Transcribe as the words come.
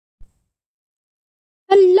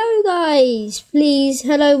guys, please,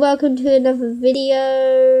 hello, welcome to another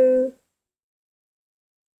video.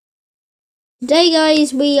 Today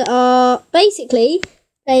guys, we are basically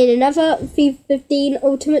playing another FIFA 15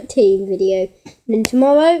 Ultimate Team video. And then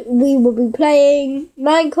tomorrow, we will be playing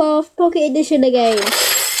Minecraft Pocket Edition again.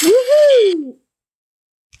 Woohoo!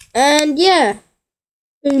 And yeah,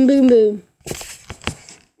 boom, boom, boom.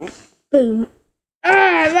 Boom.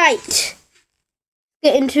 Right.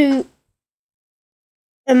 Get into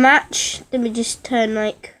a match. Let me just turn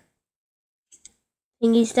like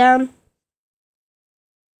thingies down.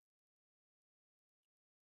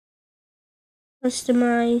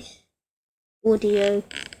 Customize audio.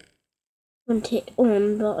 Want it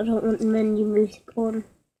on, but I don't want the menu music on.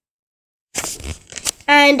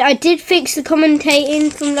 And I did fix the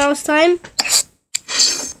commentating from last time.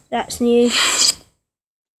 That's new.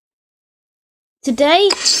 Today,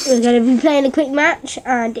 we're going to be playing a quick match,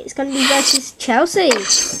 and it's going to be versus Chelsea.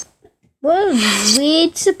 What a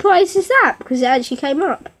weird surprise is that, because it actually came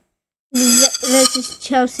up. Versus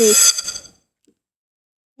Chelsea.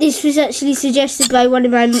 This was actually suggested by one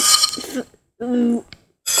of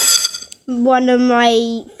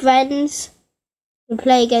my friends to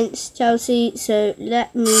play against Chelsea, so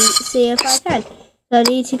let me see if I can. So I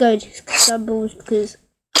need to go to Stumbles because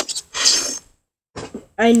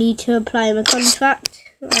I need to apply my contract.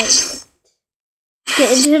 Right.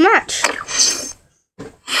 Get into the match.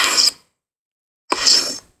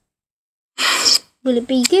 Will it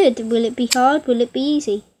be good? Will it be hard? Will it be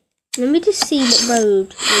easy? Let me just see what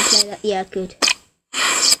mode we'll play that. Yeah, good.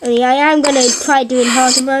 I mean, I am going to try doing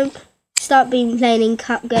harder mode. Start playing in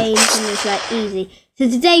cup games and it's like easy. So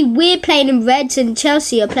today we're playing in reds and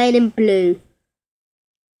Chelsea are playing in blue.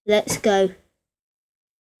 Let's go.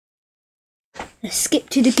 Let's skip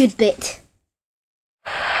to the good bit.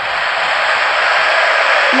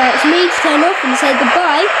 Now it's me to turn off and say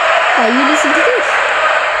goodbye while you listen to this.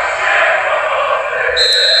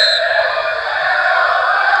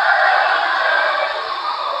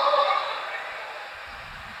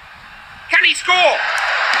 Can he score?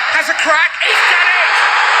 Has a crack. He's done it!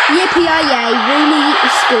 Yippee-yay, Rooney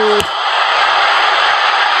scored.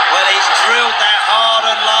 Well, he's drilled that hard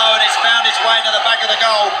and low and it's found its way to the back of the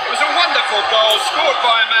goal. It was a wonderful goal scored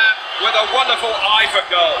by a man with a wonderful eye for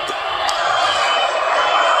goal.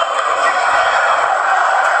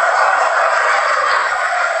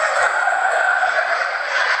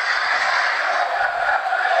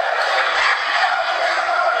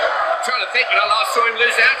 I'm trying to think when I last saw him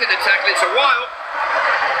lose out in the tackle. It's a while.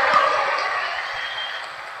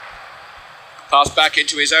 Pass back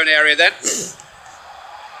into his own area then.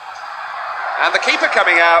 And the keeper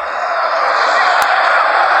coming out.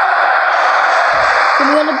 So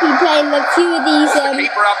we're going to be playing a few of these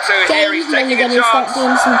Keeper up to here, he's games, and then we're taking going a to start chance.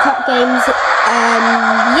 doing some cup games.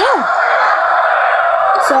 Yeah.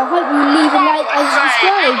 So I hope you leave a like and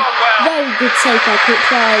subscribe. Very good save by quick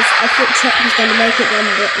tries. I thought Chuck was going to make it then,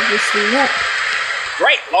 but obviously not.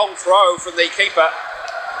 Great long throw from the keeper.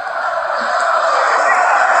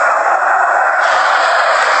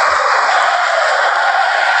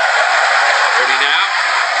 Ready now.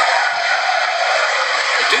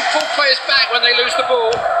 They do pull players back when they lose the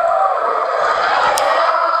ball.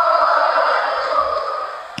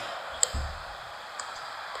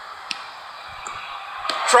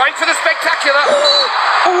 Trying for the spectacular.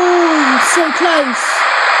 Oh, so close.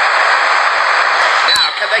 Now,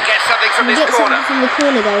 can they get something from We this get corner? something from the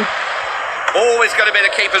corner though. Always going to be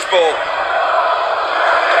the keeper's ball.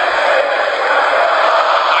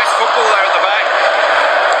 Nice football there at the back.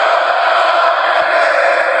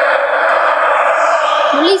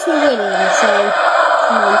 At least we're winning, so it's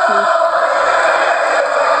the main thing.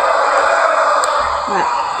 Right,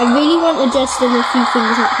 I really want to adjust a few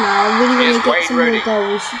things up now. I really want to get some more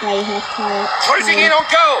goals by half time. Closing in on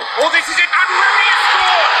goal. Oh, this is it. And Rooney has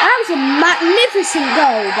scored. That was a magnificent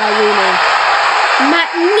goal by Rooney.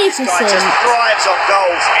 Magnificent. Guy just thrives on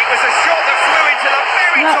goals. It was a shot that flew into the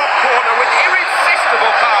very Right. top corner with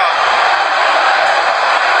irresistible power.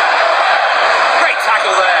 Great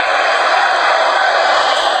tackle there.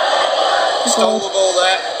 Stole the ball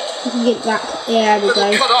there. We can get back. Yeah, there we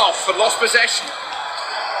Little go. cut off and lost possession.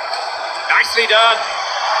 Nicely done.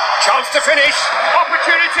 Chance to finish.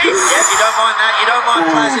 Opportunity. Yeah, you don't mind that. You don't mind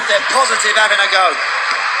players if they're positive having a go.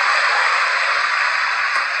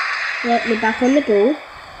 Right, we're back on the ball.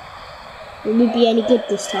 Will we be any good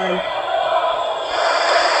this time?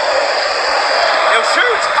 He'll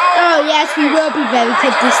shoot. Oh yes, we will be very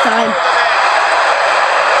good this time.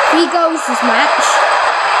 3 goals this match.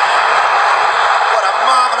 What a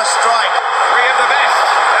marvellous strike. 3 of the best.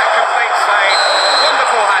 That completes a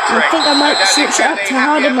wonderful hat trick. think I might switch up to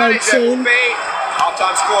harder mode soon.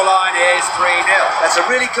 Half-time scoreline is 3-0. That's a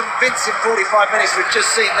really convincing 45 minutes we've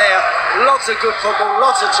just seen there. Lots of good football,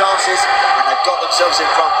 lots of chances, and they've got themselves in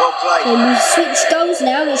front. Well played. And we switch goals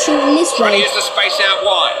now. We're shooting this Trying to way. use the space out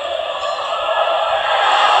wide.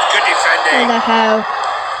 Good What defending. the hell?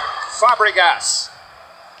 Fabregas.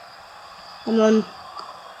 Come on.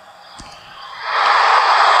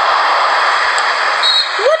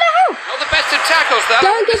 Not the best of tackles, though.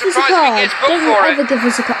 Don't give us a Surprised if he card. gets booked Don't you for ever it. give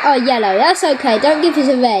us a card. Oh, yellow. That's okay. Don't give us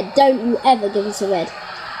a red. Don't you ever give us a red.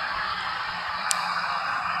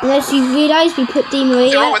 Unless you realise we put Di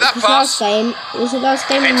Maria wrong with that because last pass? game, it was the last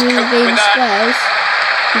game when Let's we were cope being with that. Spurs.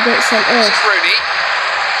 We got sent This off. is Rooney.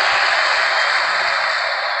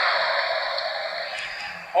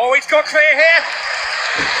 Oh, he's got clear here.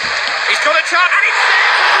 He's got a chance, and it's there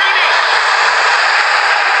for Rooney.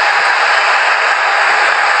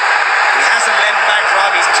 He hasn't lent back from,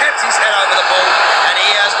 he's kept his head over the ball, and he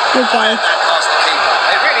has Good goal. fired that past the keeper.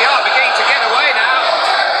 They really are beginning to get away now.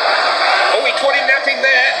 Oh, he caught him napping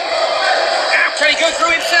there. Now can he go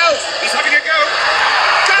through himself? He's having a go.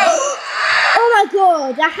 Go! Oh my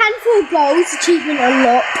god, a handful of goals, achievement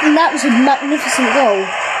unlocked, and that was a magnificent goal.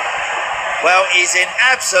 Well, he's in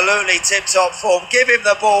absolutely tip-top form. Give him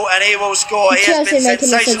the ball and he will score. He has Chelsea been making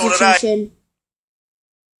a sensational today. substitution.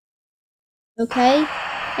 Okay,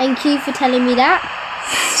 thank you for telling me that.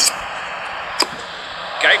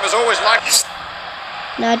 Game was always like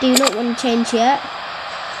Now I do not want to change yet.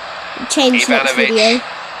 Change next Ivanovic. video.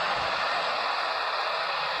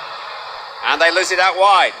 And they lose it out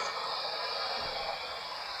wide.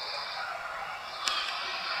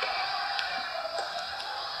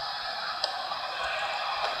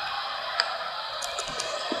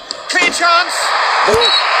 Clear chance.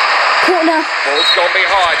 Corner. Ball's gone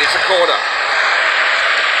behind. It's a corner.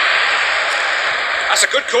 That's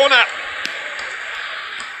a good corner.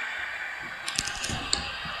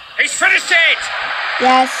 He's finished it.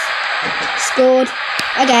 Yes. Scored.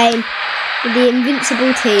 Again. With the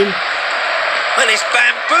invincible team. Well, he's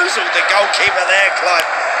bamboozled the goalkeeper there, Clive.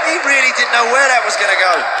 He really didn't know where that was going to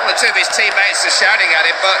go. Well, the two of his teammates are shouting at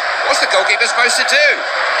him, but what's the goalkeeper supposed to do?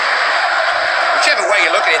 Whichever way you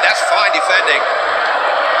look at it, that's fine defending.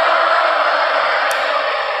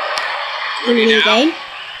 Rooney now. again.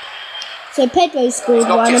 So Pedro scored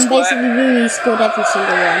not one, too and square. basically Rooney scored every single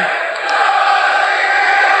one.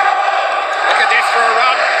 Look at this for a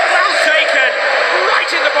run. Well taken. Right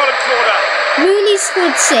in the bottom corner. Rooney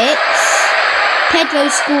scored 6. Pedro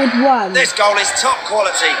scored 1. This goal is top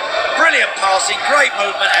quality. Brilliant passing, great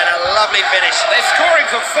movement and a lovely finish. They're scoring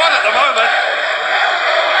for fun at the moment.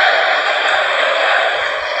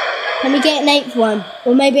 Can we get an 8th one?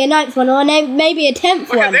 Or maybe a 9th one? Or maybe a 10th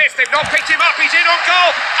Look at one? this. They've not picked him up. He's in on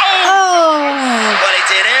goal. Oh! Oh! Well, he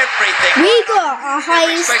did everything. We got our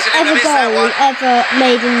highest expected him to ever miss that goal one. ever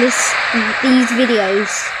made in these videos.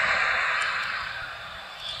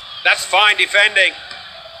 That's fine defending.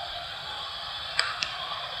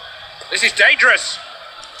 This is dangerous.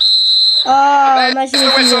 Oh, There's imagine the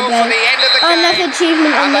if we whistle were for there. the end of the game. Another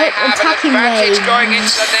achievement And they unlocked, have an attacking advantage range. going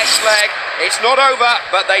into the next leg. It's not over,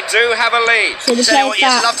 but they do have a lead. So the Tell you what, players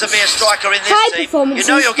you'd back. love to be a striker in this High team. You performances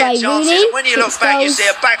know you'll by get chances, Rooney, and when you look 6 back, you goals. see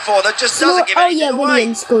a back four that just doesn't give Oh anything yeah, away.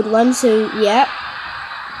 Williams scored 1, so yeah.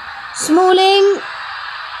 Smalling,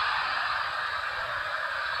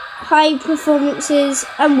 high performances,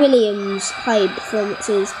 and Williams, high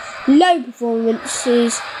performances. Low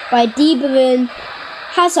performances by De Bruyne,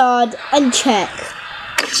 Hazard, and Czech.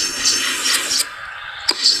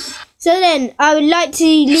 So then, I would like to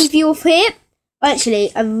leave you off here.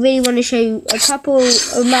 Actually, I really want to show you a couple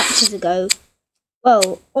of matches ago.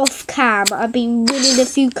 Well, off cam, I've been winning a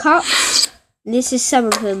few cups. And this is some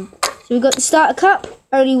of them. So we got the Starter Cup,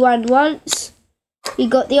 only won once. We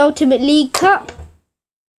got the Ultimate League Cup,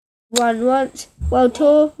 won once. World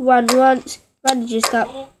Tour, won once. Managers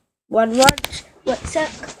Cup, won once. What's up?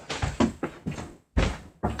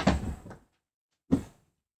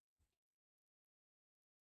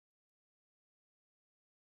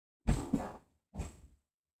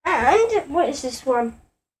 And what is this one?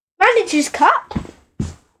 Managers Cup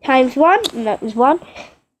times 1, and that was 1.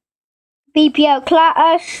 BPL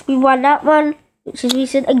Clash, we won that one, which is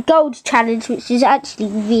recent. A Gold Challenge, which is actually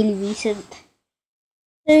really recent.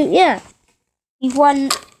 So yeah, we've won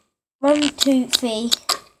 1, 2, 3,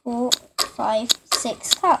 4, 5,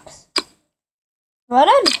 6 cups. Well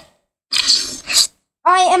done.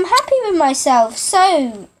 I am happy with myself.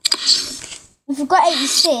 So we've got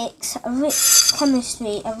 86.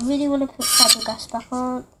 Honestly, I really want to put Fabregas back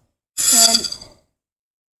on.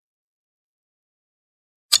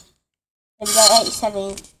 There we go,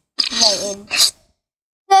 87. rating. So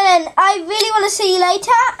then, I really want to see you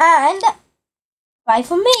later, and bye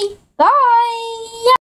from me. Bye!